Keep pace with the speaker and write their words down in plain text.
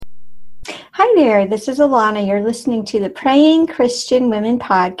Hi there, this is Alana. You're listening to the Praying Christian Women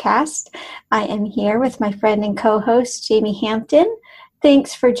podcast. I am here with my friend and co-host, Jamie Hampton.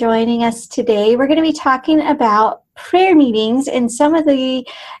 Thanks for joining us today. We're going to be talking about prayer meetings and some of the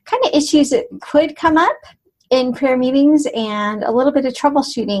kind of issues that could come up in prayer meetings and a little bit of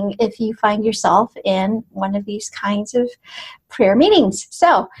troubleshooting if you find yourself in one of these kinds of prayer meetings.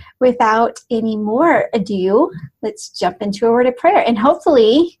 So without any more ado, let's jump into a word of prayer. And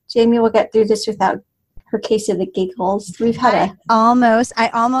hopefully Jamie will get through this without her case of the giggles. I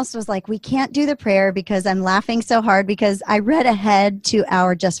almost was like, we can't do the prayer because I'm laughing so hard because I read ahead to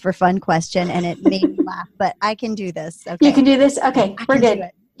our Just for Fun question and it made me laugh, but I can do this. Okay. You can do this? Okay, we're good.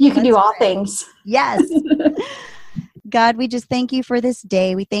 You can do all things. Yes. God, we just thank you for this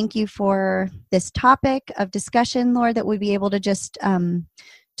day. We thank you for this topic of discussion, Lord, that we'd be able to just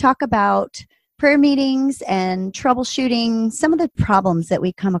talk about prayer meetings and troubleshooting some of the problems that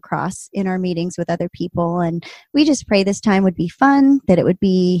we come across in our meetings with other people. And we just pray this time would be fun, that it would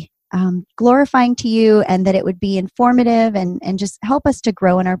be glorifying to you, and that it would be informative and just help us to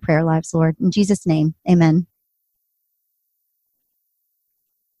grow in our prayer lives, Lord. In Jesus' name, amen.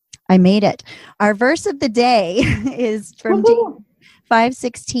 I made it. Our verse of the day is from James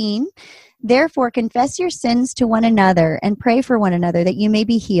 5:16. Therefore, confess your sins to one another and pray for one another that you may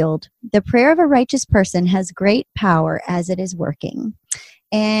be healed. The prayer of a righteous person has great power as it is working.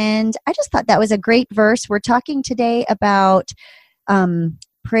 And I just thought that was a great verse. We're talking today about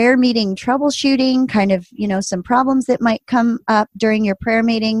prayer meeting troubleshooting, kind of, some problems that might come up during your prayer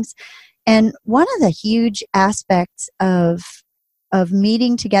meetings. And one of the huge aspects of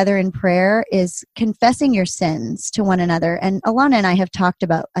meeting together in prayer is confessing your sins to one another. And Alana and I have talked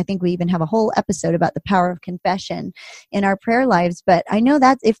about, I think we even have a whole episode about the power of confession in our prayer lives. But I know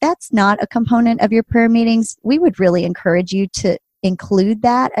that if that's not a component of your prayer meetings, we would really encourage you to include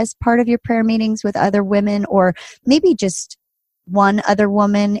that as part of your prayer meetings with other women, or maybe just one other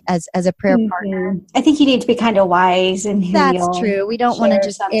woman as a prayer partner. I think you need to be kind of wise and that's true. We don't want to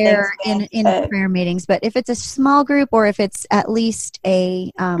just err in prayer meetings, but if it's a small group, or if it's at least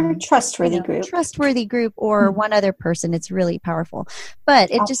a trustworthy group, or one other person, it's really powerful.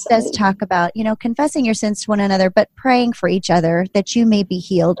 But it just does talk about, confessing your sins to one another, but praying for each other that you may be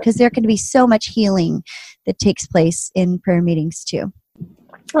healed, because there can be so much healing that takes place in prayer meetings too.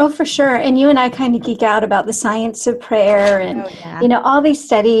 Oh, for sure. And you and I kind of geek out about the science of prayer and, all these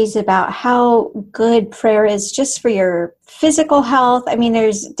studies about how good prayer is just for your physical health. I mean,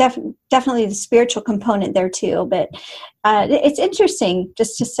 there's definitely the spiritual component there too, but it's interesting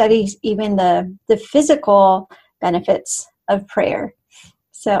just to study even the physical benefits of prayer.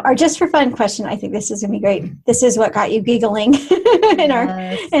 So our Just for Fun question, I think this is going to be great. This is what got you giggling in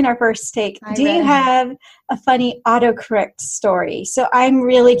our first take. Do you have a funny autocorrect story? So I'm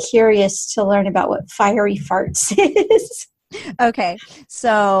really curious to learn about what fiery farts is. Okay,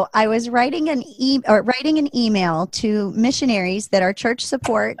 so I was writing an email to missionaries that our church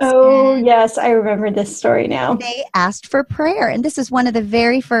supports. Oh, yes, I remember this story now. They asked for prayer, and this is one of the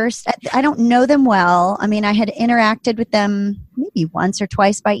very first. I don't know them well. I mean, I had interacted with them maybe once or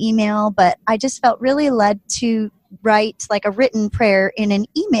twice by email, but I just felt really led to write like a written prayer in an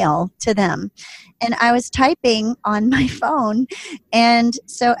email to them. And I was typing on my phone, and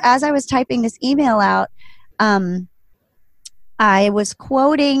so as I was typing this email out, I was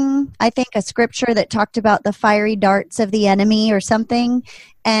quoting, I think, a scripture that talked about the fiery darts of the enemy or something.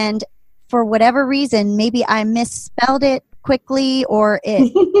 And for whatever reason, maybe I misspelled it quickly but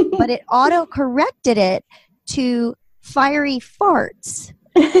it auto-corrected it to fiery farts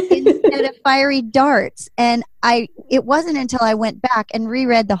instead of fiery darts. And it wasn't until I went back and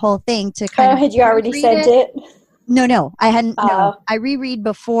reread the whole thing to kind of... had you already sent it? No, I hadn't. No, I reread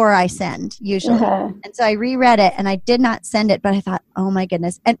before I send usually. And so I reread it and I did not send it, but I thought, oh my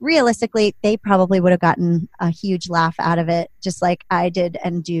goodness. And realistically, they probably would have gotten a huge laugh out of it, just like I did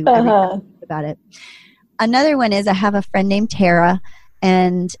and do about it. Another one is I have a friend named Tara,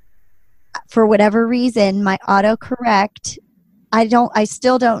 and for whatever reason, my autocorrect, I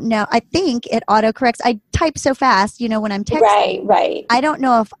still don't know. I think it autocorrects. I type so fast, when I'm texting. Right. I don't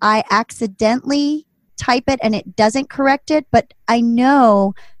know if I accidentally type it and it doesn't correct it, but I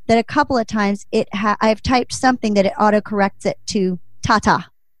know that a couple of times I've typed something that it autocorrects it to Tata.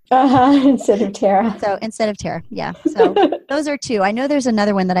 Instead of Tara. So instead of Tara, yeah. So those are two. I know there's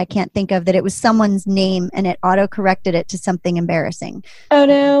another one that I can't think of that it was someone's name and it auto-corrected it to something embarrassing. Oh,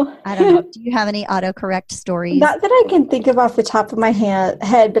 no. I don't know. Do you have any autocorrect stories? Not that I can think of off the top of my head,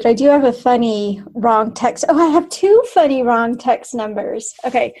 but I do have a funny wrong text. Oh, I have two funny wrong text numbers.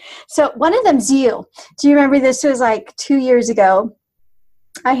 Okay. So one of them's you. Do you remember this was like 2 years ago?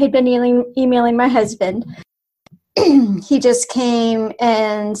 I had been emailing my husband. He just came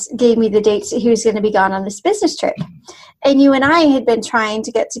and gave me the dates that he was going to be gone on this business trip. And you and I had been trying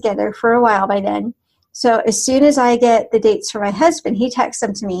to get together for a while by then. So as soon as I get the dates for my husband, he texts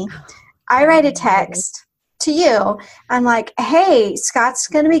them to me. I write a text to you. I'm like, hey, Scott's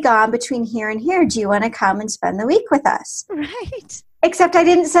going to be gone between here and here. Do you want to come and spend the week with us? Right. Except I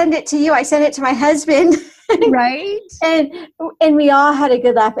didn't send it to you. I sent it to my husband. Right. And we all had a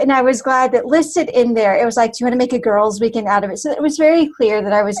good laugh. And I was glad that listed in there, it was like, do you want to make a girls' weekend out of it? So it was very clear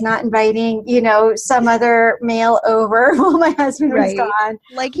that I was not inviting, some other male over while my husband was gone.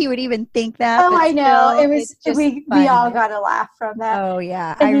 Like he would even think that. Oh, I know. It was, we all got a laugh from that. Oh,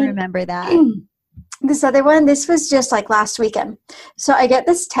 yeah. I remember that. This other one, this was just like last weekend. So I get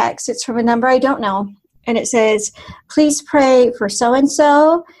this text. It's from a number I don't know. And it says, please pray for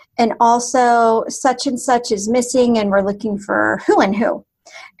so-and-so. And also such and such is missing and we're looking for who and who.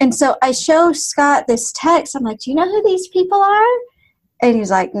 And so I show Scott this text. I'm like, do you know who these people are? And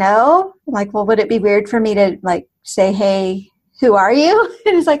he's like, no. I'm like, well, would it be weird for me to like say, hey, who are you?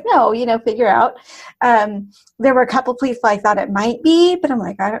 And he's like, no, figure out. There were a couple people I thought it might be, but I'm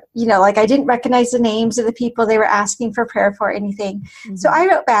like, I didn't recognize the names of the people they were asking for prayer for or anything. Mm-hmm. So I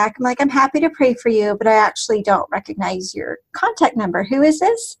wrote back, I'm like, I'm happy to pray for you, but I actually don't recognize your contact number. Who is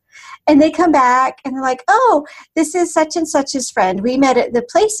this? And they come back and they're like, oh, this is such and such's friend. We met at the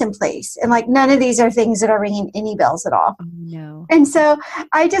place and place. And like, none of these are things that are ringing any bells at all. Oh, no. And so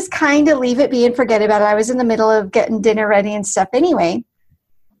I just kind of leave it be and forget about it. I was in the middle of getting dinner ready and stuff anyway.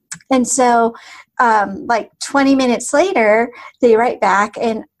 And so like 20 minutes later, they write back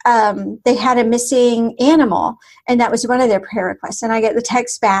and they had a missing animal. And that was one of their prayer requests. And I get the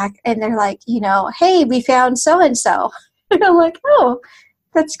text back and they're like, hey, we found so-and-so. And I'm like, oh,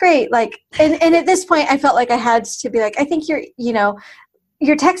 that's great. Like, and at this point I felt like I had to be like, I think you're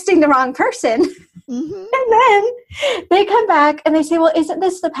texting the wrong person. Mm-hmm. And then they come back and they say, well, isn't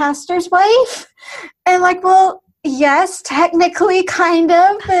this the pastor's wife? And like, well, yes, technically kind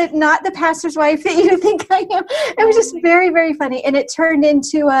of, but not the pastor's wife that you think I am. It was just very, very funny. And it turned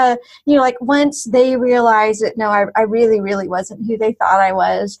into once they realized that, no, I really, really wasn't who they thought I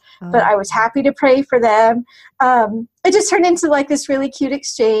was, but I was happy to pray for them. It just turned into like this really cute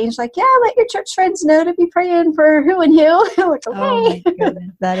exchange. Like, yeah, let your church friends know to be praying for who and who. Like, okay. Oh my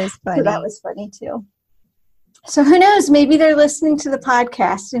goodness, that is funny. So that was funny too. So who knows? Maybe they're listening to the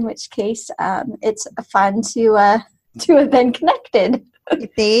podcast, in which case it's fun to have been connected.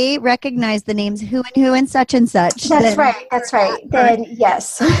 If they recognize the names who and who and such. That's right. Then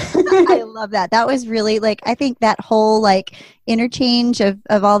yes. I love that. That was really I think that whole interchange of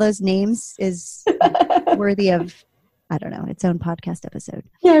all those names is worthy of, I don't know, its own podcast episode.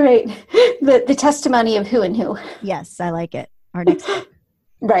 Yeah, right. The testimony of who and who. Yes, I like it. Our next one.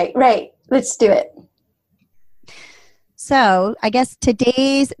 Right. Let's do it. So I guess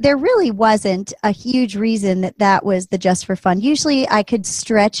there really wasn't a huge reason that was the just for fun. Usually I could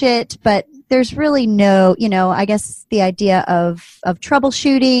stretch it, but there's really no, I guess the idea of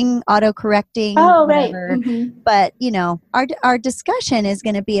troubleshooting, auto-correcting. Oh, whatever. Right. Mm-hmm. But, our discussion is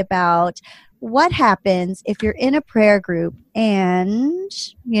going to be about what happens if you're in a prayer group and,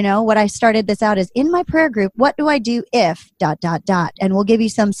 what I started this out is in my prayer group, what do I do if ... And we'll give you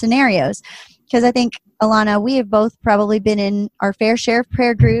some scenarios. Because I think, Alana, we have both probably been in our fair share of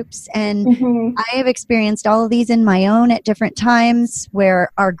prayer groups, and mm-hmm. I have experienced all of these in my own at different times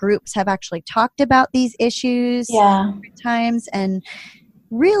where our groups have actually talked about these issues at different times. And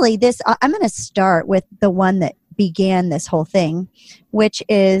really I'm going to start with the one that began this whole thing, which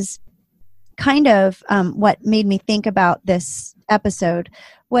is kind of what made me think about this episode.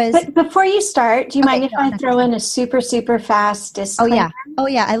 But before you start, do you mind if I throw in a super, super fast disclaimer? Oh,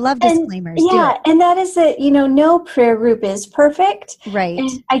 yeah. I love disclaimers. And that is that, no prayer group is perfect. Right. And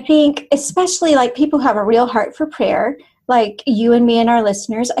I think especially people who have a real heart for prayer, like you and me and our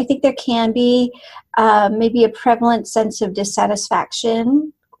listeners, I think there can be maybe a prevalent sense of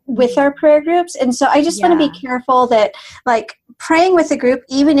dissatisfaction with our prayer groups. And so I just want to be careful that praying with a group,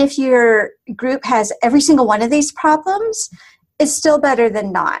 even if your group has every single one of these problems, is still better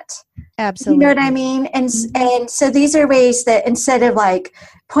than not. Absolutely. You know what I mean? And so these are ways that instead of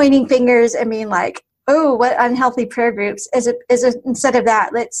pointing fingers and being oh, what unhealthy prayer groups, instead of that,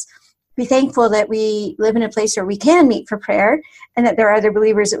 let's be thankful that we live in a place where we can meet for prayer and that there are other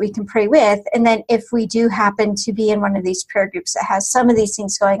believers that we can pray with. And then if we do happen to be in one of these prayer groups that has some of these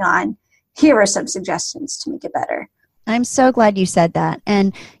things going on, here are some suggestions to make it better. I'm so glad you said that.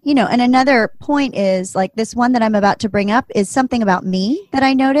 And, and another point is this one that I'm about to bring up is something about me that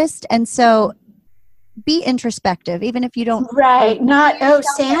I noticed. And so be introspective, even if you don't. Right. Not,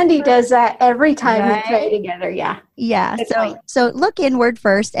 Sandy does that every time we pray together. Yeah. Yeah. So look inward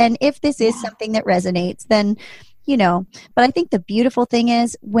first. And if this is something that resonates, then, but I think the beautiful thing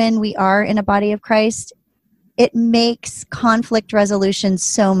is when we are in a body of Christ, it makes conflict resolution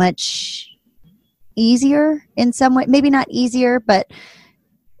so much easier in some way. Maybe not easier, but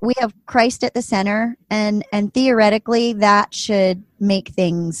we have Christ at the center, and theoretically that should make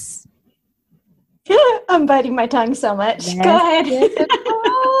things. I'm biting my tongue so much. Yes, go ahead.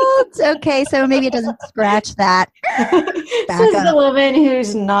 Okay, so maybe it doesn't scratch that. Says the woman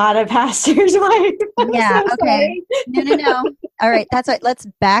who's not a pastor's wife. Yeah, so okay. No. All right, that's right. Let's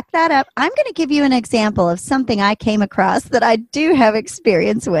back that up. I'm going to give you an example of something I came across that I do have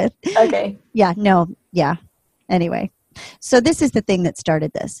experience with. Okay. Yeah. Anyway, so this is the thing that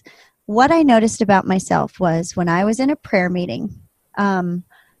started this. What I noticed about myself was when I was in a prayer meeting, and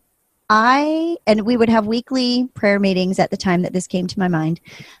we would have weekly prayer meetings at the time that this came to my mind.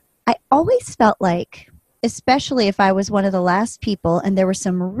 I always felt like, especially if I was one of the last people and there were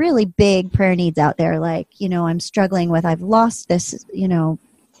some really big prayer needs out there, like, I'm struggling with, I've lost this,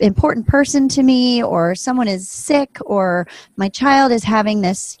 important person to me, or someone is sick, or my child is having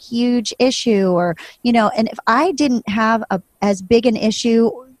this huge issue, or, and if I didn't have as big an issue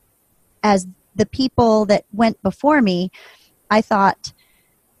as the people that went before me, I thought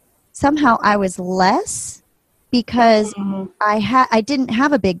somehow I was less because I didn't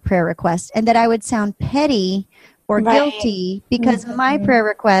have a big prayer request, and that I would sound petty or guilty because my prayer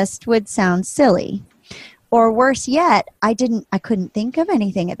request would sound silly. Or worse yet, I couldn't think of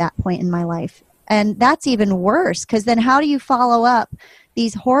anything at that point in my life. And that's even worse, because then how do you follow up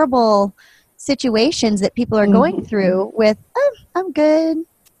these horrible situations that people are going through with, I'm good.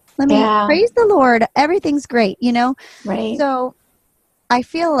 Let me praise the Lord. Everything's great, Right. So I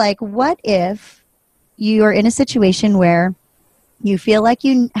feel like, what if you are in a situation where you feel like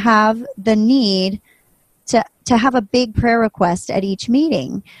you have the need to have a big prayer request at each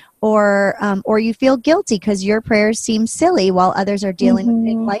meeting, or you feel guilty because your prayers seem silly while others are dealing with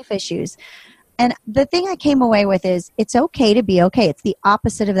big life issues. And the thing I came away with is, it's okay to be okay. It's the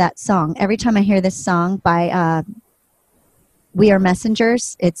opposite of that song. Every time I hear this song by We Are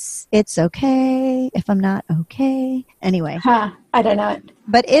Messengers, it's okay if I'm not okay. Anyway. I don't know it.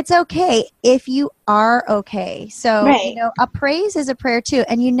 But it's okay if you are okay. So, a praise is a prayer too.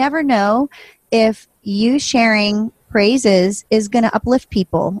 And you never know if you sharing praises is going to uplift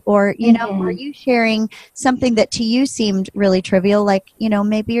people, or, are you sharing something that to you seemed really trivial, like,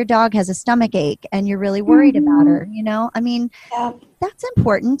 maybe your dog has a stomach ache and you're really worried about her, that's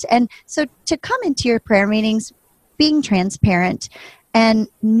important. And so to come into your prayer meetings, being transparent and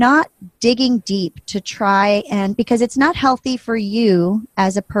not digging deep to try, and because it's not healthy for you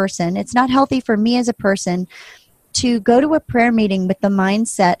as a person, it's not healthy for me as a person to go to a prayer meeting with the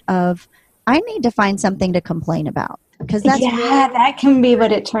mindset of, I need to find something to complain about. Because that's that can be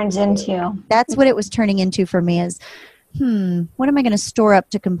what it turns into. That's what it was turning into for me, is, what am I going to store up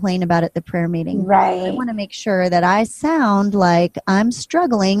to complain about at the prayer meeting? Right. I want to make sure that I sound like I'm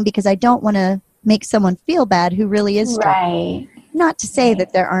struggling, because I don't want to make someone feel bad who really is struggling. Right. Not to say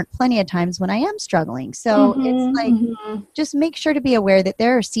that there aren't plenty of times when I am struggling. So it's like, just make sure to be aware that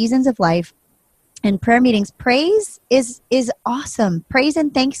there are seasons of life. And prayer meetings, praise is awesome. Praise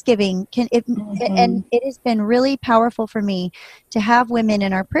and thanksgiving and it has been really powerful for me to have women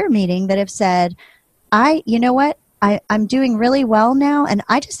in our prayer meeting that have said, you know what, I'm doing really well now, and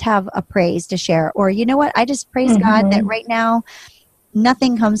I just have a praise to share. Or, you know what, I just praise God that right now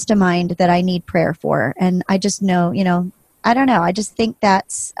nothing comes to mind that I need prayer for. And I just know, I don't know. I just think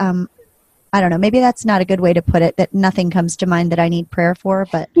that's, I don't know, maybe that's not a good way to put it, that nothing comes to mind that I need prayer for,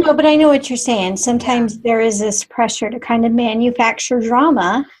 but. No, but I know what you're saying. Sometimes there is this pressure to kind of manufacture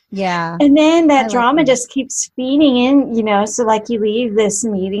drama. Yeah. And then that drama just keeps feeding in, so like you leave this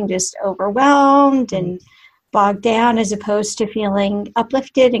meeting just overwhelmed and bogged down, as opposed to feeling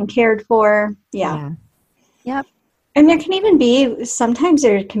uplifted and cared for. Yeah. Yep. And there can even be, sometimes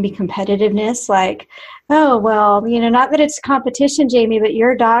there can be competitiveness, like, oh, well, not that it's competition, Jamie, but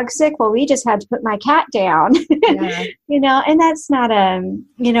your dog's sick. Well, we just had to put my cat down, and that's not,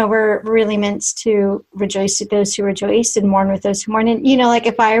 we're really meant to rejoice with those who rejoice and mourn with those who mourn. And, like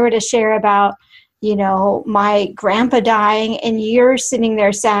if I were to share about, my grandpa dying, and you're sitting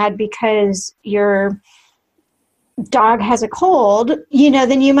there sad because your dog has a cold,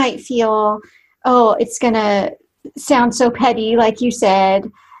 then you might feel, oh, it's going to sound so petty, like you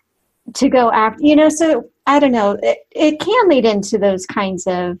said, to go after, so I don't know, it can lead into those kinds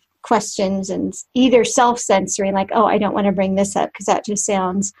of questions and either self-censoring, like, oh, I don't want to bring this up because that just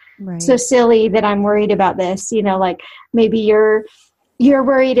sounds so silly that I'm worried about this. Like maybe you're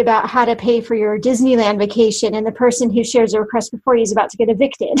worried about how to pay for your Disneyland vacation, and the person who shares a request before you is about to get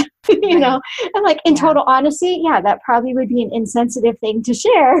evicted, and like, in total honesty, that probably would be an insensitive thing to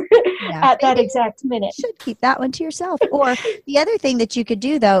share at that exact minute. You should keep that one to yourself. Or the other thing that you could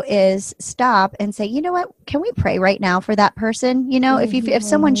do, though, is stop and say, you know what, can we pray right now for that person? If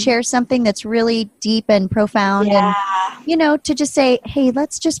someone shares something that's really deep and profound, and, to just say, hey,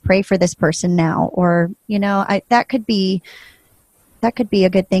 let's just pray for this person now. Or, that could be a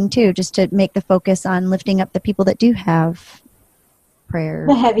good thing too, just to make the focus on lifting up the people that do have prayer.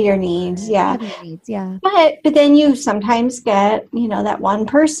 The heavier needs, But then you sometimes get, that one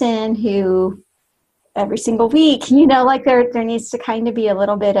person who every single week, like there needs to kind of be a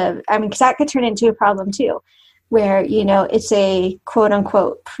little bit of, because that could turn into a problem too, where, it's a quote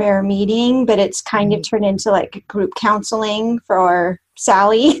unquote prayer meeting, but it's kind of turned into like group counseling for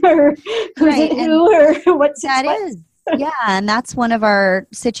Sally or who's it who or what's that is. Yeah, and that's one of our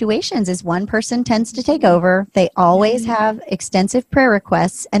situations is one person tends to take over. They always have extensive prayer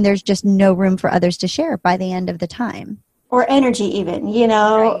requests, and there's just no room for others to share by the end of the time. Or energy even,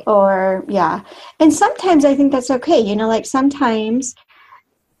 or, And sometimes I think that's okay. Like sometimes,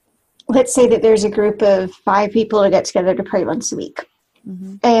 let's say that there's a group of 5 people who get together to pray once a week.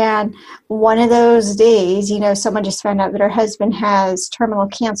 Mm-hmm. And one of those days, someone just found out that her husband has terminal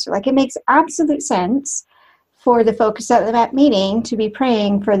cancer. Like, it makes absolute sense for the focus at that meeting to be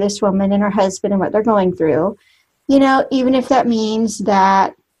praying for this woman and her husband and what they're going through, even if that means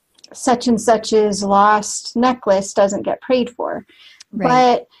that such and such's lost necklace doesn't get prayed for. Right.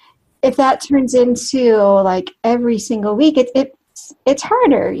 But if that turns into like every single week, it's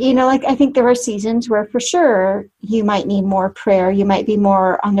harder. Like I think there are seasons where for sure you might need more prayer. You might be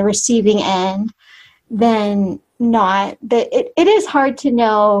more on the receiving end than not. But it is hard to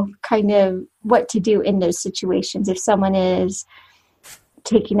know kind of what to do in those situations if someone is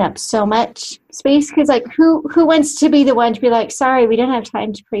taking up so much space, because like who wants to be the one to be like, sorry, we don't have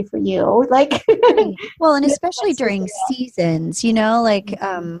time to pray for you, like well, and especially during seasons,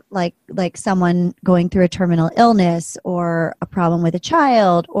 like someone going through a terminal illness or a problem with a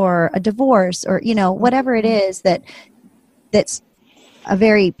child or a divorce or whatever it is that's a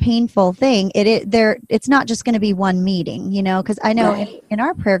very painful thing. It's not just going to be one meeting, because I know in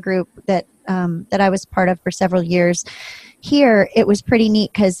our prayer group that I was part of for several years here, it was pretty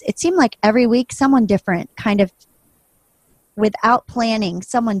neat because it seemed like every week someone different, kind of without planning,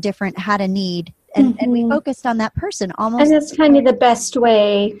 someone different had a need, and we focused on that person almost. And that's kind of the best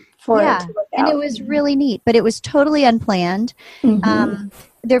way for it to work out. And it was really neat, but it was totally unplanned. Mm-hmm.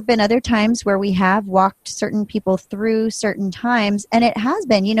 There have been other times where we have walked certain people through certain times, and it has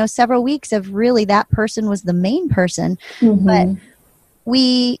been, several weeks of really that person was the main person, but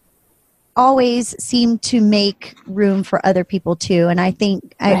we always seem to make room for other people too. And I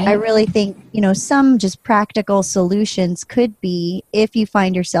think, I really think, some just practical solutions could be, if you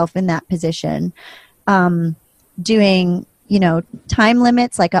find yourself in that position, doing time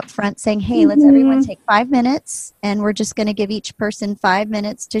limits, like up front saying, hey, let's everyone take 5 minutes, and we're just going to give each person 5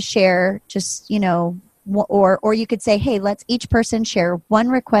 minutes to share, just, or you could say, hey, let's each person share one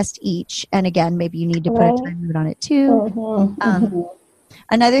request each. And again, maybe you need to put a time limit on it too.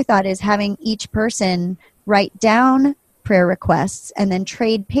 Another thought is having each person write down prayer requests and then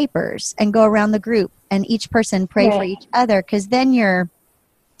trade papers and go around the group and each person pray for each other, because then your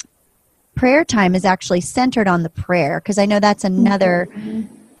prayer time is actually centered on the prayer, because I know that's another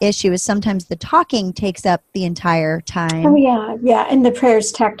issue, is sometimes the talking takes up the entire time. Oh, yeah. And the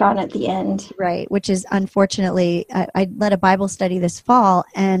prayer's tacked on at the end. Right, which is unfortunately, I led a Bible study this fall,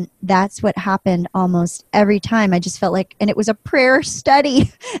 and that's what happened almost every time. I just felt like, and it was a prayer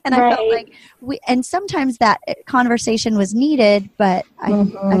study, and I felt like and sometimes that conversation was needed, but I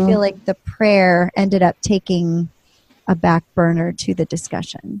feel like the prayer ended up taking a back burner to the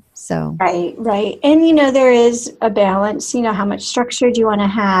discussion. So right. And there is a balance, how much structure do you want to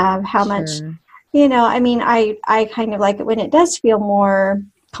have, how much, I kind of like it when it does feel more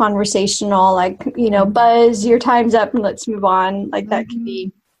conversational, like, buzz, your time's up and let's move on. Like that can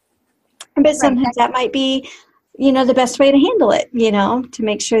be, but sometimes that might be, the best way to handle it, to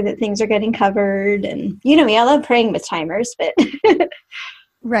make sure that things are getting covered. And, I love praying with timers, but.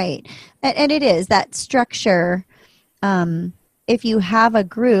 Right. And it is that structure. If you have a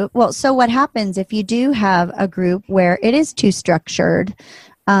group, so what happens if you do have a group where it is too structured,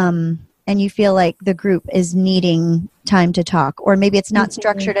 and you feel like the group is needing time to talk, or maybe it's not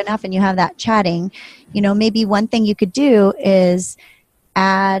structured enough and you have that chatting, maybe one thing you could do is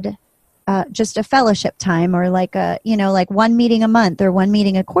add just a fellowship time, or like like one meeting a month or one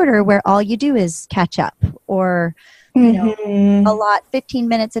meeting a quarter where all you do is catch up, or allot 15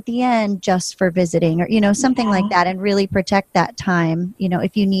 minutes at the end just for visiting, or something like that, and really protect that time,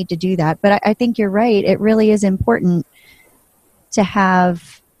 if you need to do that. But I think you're right. It really is important to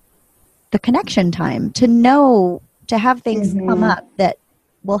have the connection time, to have things come up that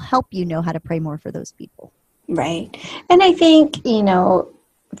will help you know how to pray more for those people. Right. And I think,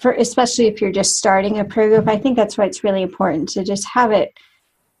 especially if you're just starting a prayer group, I think that's why it's really important to just have it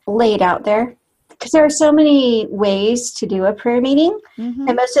laid out there. Because there are so many ways to do a prayer meeting.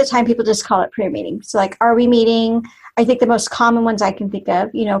 And most of the time people just call it prayer meeting. So like, are we meeting? I think the most common ones I can think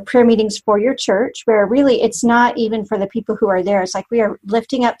of, prayer meetings for your church, where really it's not even for the people who are there. It's like we are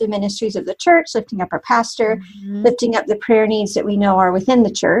lifting up the ministries of the church, lifting up our pastor, lifting up the prayer needs that we know are within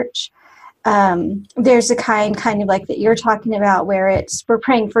the church. There's a kind of like that you're talking about, where we're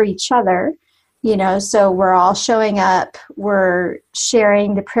praying for each other, so we're all showing up, we're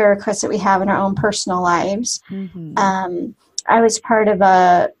sharing the prayer requests that we have in our own personal lives. I was part of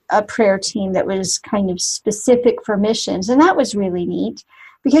a prayer team that was kind of specific for missions, and that was really neat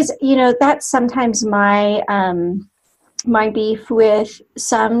because, that's sometimes my beef with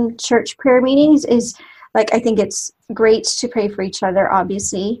some church prayer meetings is, like, I think it's great to pray for each other,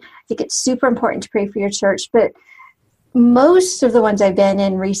 obviously. I think it's super important to pray for your church, but most of the ones I've been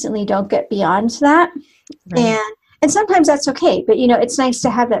in recently don't get beyond that. Right. And sometimes that's okay, but, it's nice to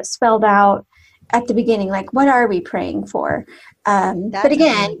have that spelled out at the beginning, like, what are we praying for? But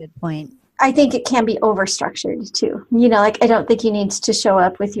again, a really good point. I think it can be overstructured too. Like, I don't think you need to show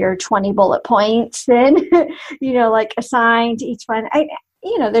up with your 20 bullet points and, like assigned to each one.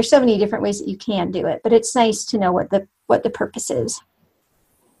 There's so many different ways that you can do it, but it's nice to know what the purpose is.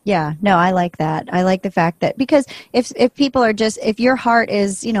 Yeah, no, I like that. I like the fact that, because if people are if your heart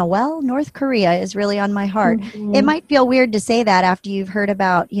is, North Korea is really on my heart, it might feel weird to say that after you've heard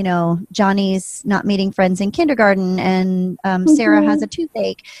about, Johnny's not meeting friends in kindergarten and Sarah has a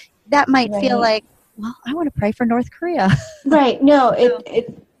toothache. That might feel like, well, I want to pray for North Korea. Right. No,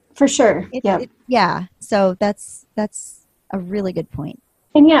 it for sure. Yeah. So that's a really good point.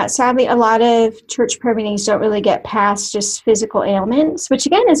 And sadly, a lot of church prayer meetings don't really get past just physical ailments, which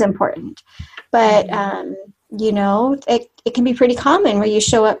again is important. But, it can be pretty common where you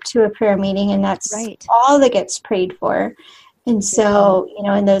show up to a prayer meeting and that's all that gets prayed for. And so,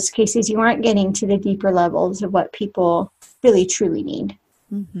 in those cases, you aren't getting to the deeper levels of what people really truly need.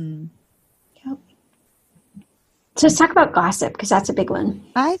 Yep. So let's talk about gossip, because that's a big one.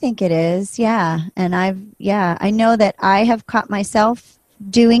 I think it is. Yeah. And I know that I have caught myself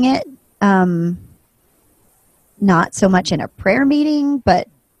doing it, not so much in a prayer meeting, but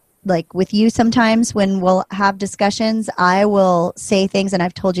like with you sometimes when we'll have discussions, I will say things, and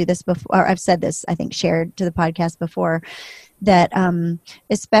I've told you this before, or I've said this, I think, shared to the podcast before, that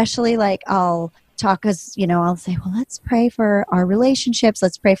especially like I'll talk, because, I'll say, well, let's pray for our relationships,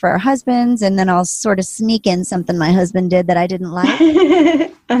 let's pray for our husbands, and then I'll sort of sneak in something my husband did that I didn't like.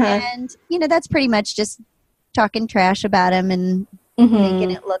 And, that's pretty much just talking trash about him and making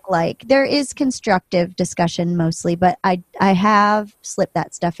it look like there is constructive discussion mostly, but I have slipped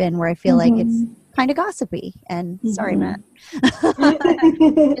that stuff in where I feel like it's kind of gossipy, and sorry, Matt,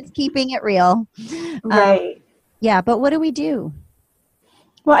 it's keeping it real. Right. Yeah. But what do we do?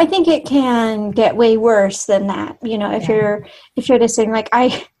 Well, I think it can get way worse than that. If you're just saying, like,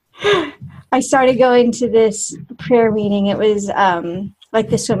 I started going to this prayer meeting. It was like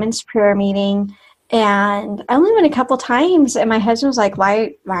this women's prayer meeting. And I only went a couple times, and my husband was like,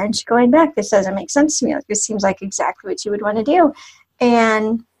 why aren't you going back? This doesn't make sense to me. Like, this seems like exactly what you would want to do.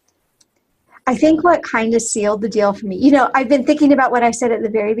 And I think what kind of sealed the deal for me, I've been thinking about what I said at the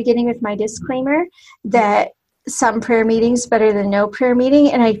very beginning with my disclaimer, that some prayer meetings better than no prayer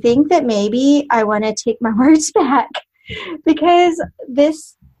meeting. And I think that maybe I want to take my words back, because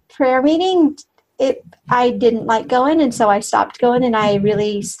this prayer meeting, I didn't like going, and so I stopped going, and I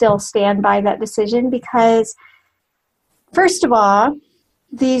really still stand by that decision, because first of all,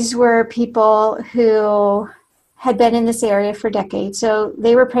 these were people who had been in this area for decades, so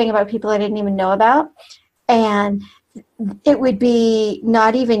they were praying about people I didn't even know about, and it would be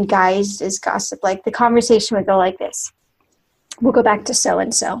not even guised as gossip. Like, the conversation would go like this: we'll go back to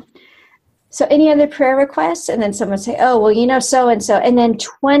so-and-so. So any other prayer requests? And then someone would say, oh, well, so-and-so. And then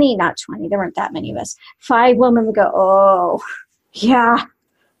 20, not 20, there weren't that many of us, 5 women would go, oh, yeah,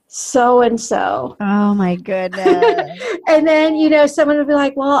 so and so. Oh my goodness. And then, someone would be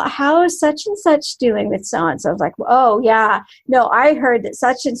like, well, how is such and such doing with so and so? I was like, oh yeah, no, I heard that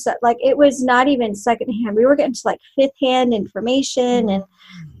such and such, like it was not even secondhand. We were getting to like fifth hand information,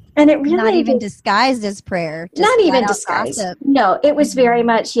 and it really not even disguised as prayer. Not even disguised. Gossip. No, it was very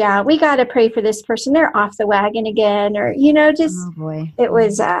much, we got to pray for this person. They're off the wagon again, or just. Oh boy. It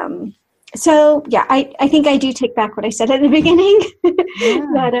was. So yeah, I think I do take back what I said at the beginning. Yeah.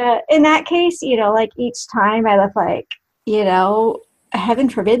 But in that case, like each time I left like, heaven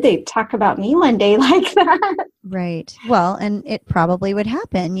forbid they talk about me one day like that. Right. Well, and it probably would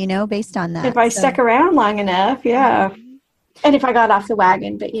happen, based on that. If I stuck around long enough, yeah. And if I got off the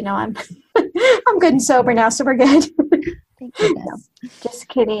wagon, but I'm I'm good and sober now, so we're good. Thank goodness. No, just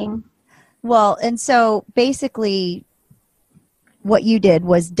kidding. Well, and so basically what you did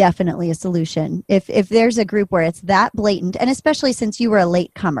was definitely a solution. If there's a group where it's that blatant, and especially since you were a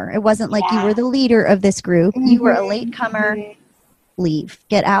latecomer, it wasn't like you were the leader of this group. Mm-hmm. You were a latecomer. Leave.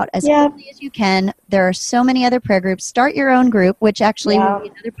 Get out as quickly as you can. There are so many other prayer groups. Start your own group, which actually will be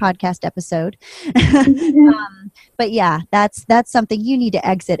another podcast episode. But yeah, that's something you need to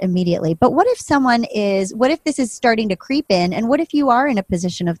exit immediately. But what if this is starting to creep in, and what if you are in a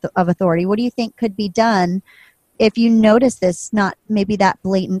position of authority? What do you think could be done if you notice this, not maybe that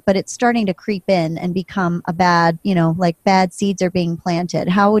blatant, but it's starting to creep in and become a bad, like bad seeds are being planted?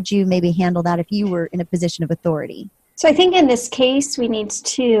 How would you maybe handle that if you were in a position of authority? So I think in this case, we need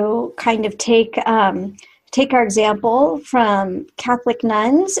to kind of take our example from Catholic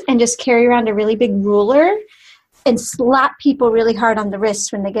nuns and just carry around a really big ruler and slap people really hard on the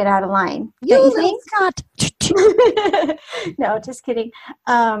wrist when they get out of line. You little Scott. No, just kidding.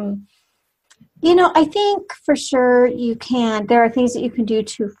 I think for sure there are things that you can do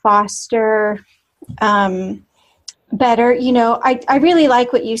to foster better. I really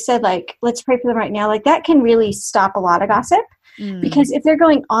like what you said, like, let's pray for them right now. Like that can really stop a lot of gossip because if they're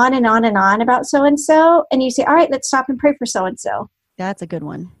going on and on and on about so-and-so and you say, all right, let's stop and pray for so-and-so. That's a good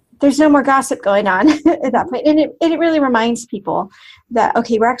one. There's no more gossip going on at that point. And it really reminds people that,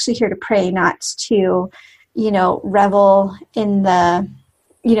 okay, we're actually here to pray, not to, revel in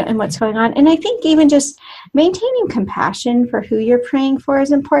in what's going on. And I think even just maintaining compassion for who you're praying for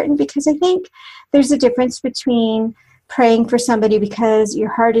is important, because I think there's a difference between praying for somebody because your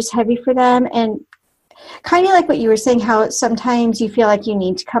heart is heavy for them, and kind of like what you were saying, how sometimes you feel like you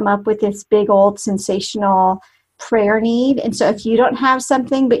need to come up with this big old sensational prayer need. And so if you don't have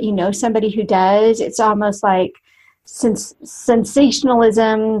something, but somebody who does, it's almost like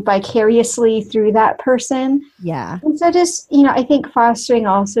sensationalism vicariously through that person. Yeah. And so just, I think fostering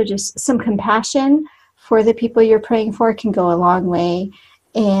also just some compassion for the people you're praying for can go a long way.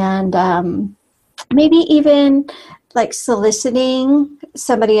 And maybe even like soliciting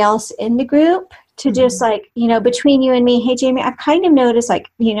somebody else in the group to just like, between you and me, hey, Jamie, I've kind of noticed, like,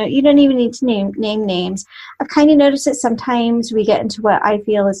 you don't even need to name names. I've kind of noticed that sometimes we get into what I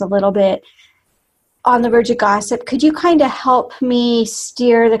feel is a little bit on the verge of gossip. Could you kind of help me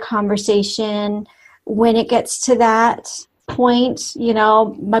steer the conversation when it gets to that point,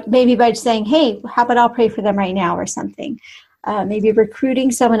 maybe by saying, hey, how about I'll pray for them right now or something. Maybe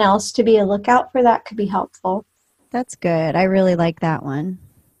recruiting someone else to be a lookout for that could be helpful. That's good. I really like that one.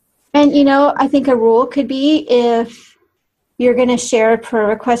 And, I think a rule could be if you're going to share a prayer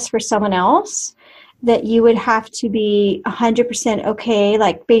request for someone else, that you would have to be 100% okay.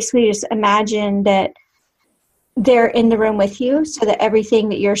 Like basically just imagine that they're in the room with you, so that everything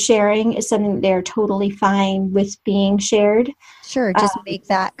that you're sharing is something that they're totally fine with being shared. Sure. Just make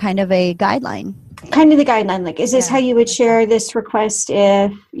that kind of a guideline. Kind of the guideline. Like, is this how you would share this request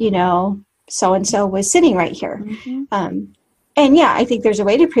if, so-and-so was sitting right here? Mm-hmm. And yeah, I think there's a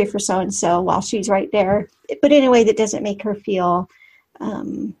way to pray for so-and-so while she's right there, but in a way that doesn't make her feel,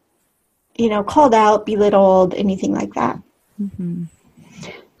 called out, belittled, anything like that. Mm-hmm.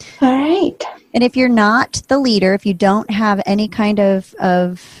 All right. And if you're not the leader, if you don't have any kind of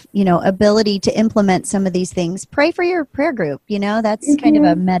ability to implement some of these things, pray for your prayer group. That's kind of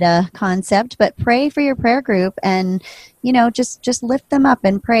a meta concept, but pray for your prayer group and, just lift them up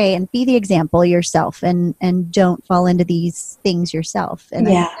and pray and be the example yourself and don't fall into these things yourself. And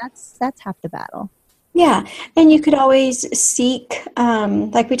I think that's half the battle. Yeah. And you could always seek,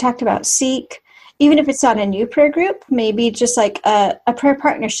 like we talked about, even if it's not a new prayer group, maybe just like a prayer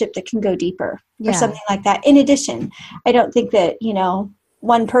partnership that can go deeper or something like that. In addition, I don't think that,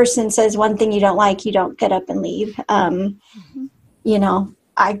 one person says one thing you don't like, you don't get up and leave.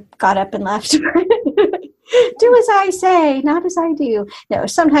 I got up and left do as I say, not as I do. No,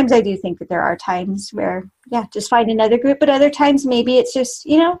 sometimes I do think that there are times where, just find another group. But other times maybe it's just,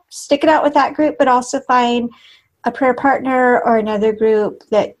 stick it out with that group, but also find a prayer partner or another group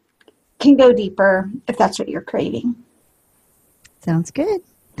that can go deeper if that's what you're craving. Sounds good.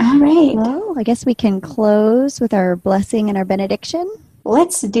 All right. Well, I guess we can close with our blessing and our benediction.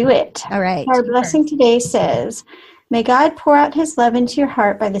 Let's do it. All right. Our blessing today says, may God pour out his love into your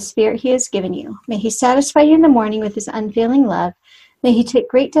heart by the Spirit he has given you. May he satisfy you in the morning with his unfailing love. May he take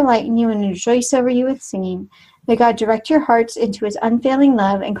great delight in you and rejoice over you with singing. May God direct your hearts into his unfailing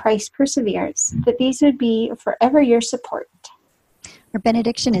love and Christ's perseverance, that these would be forever your support. Our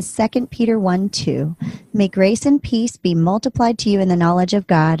benediction is 2 Peter 1:2. May grace and peace be multiplied to you in the knowledge of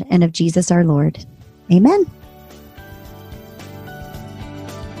God and of Jesus our Lord. Amen.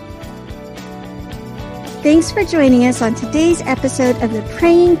 Thanks for joining us on today's episode of the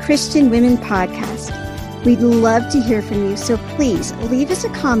Praying Christian Women podcast. We'd love to hear from you, so please leave us a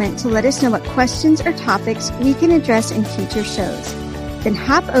comment to let us know what questions or topics we can address in future shows. Then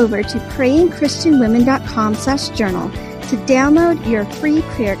hop over to prayingchristianwomen.com/journal to download your free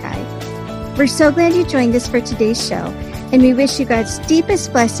prayer guide. We're so glad you joined us for today's show, and we wish you God's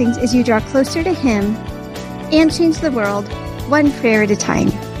deepest blessings as you draw closer to him and change the world one prayer at a time.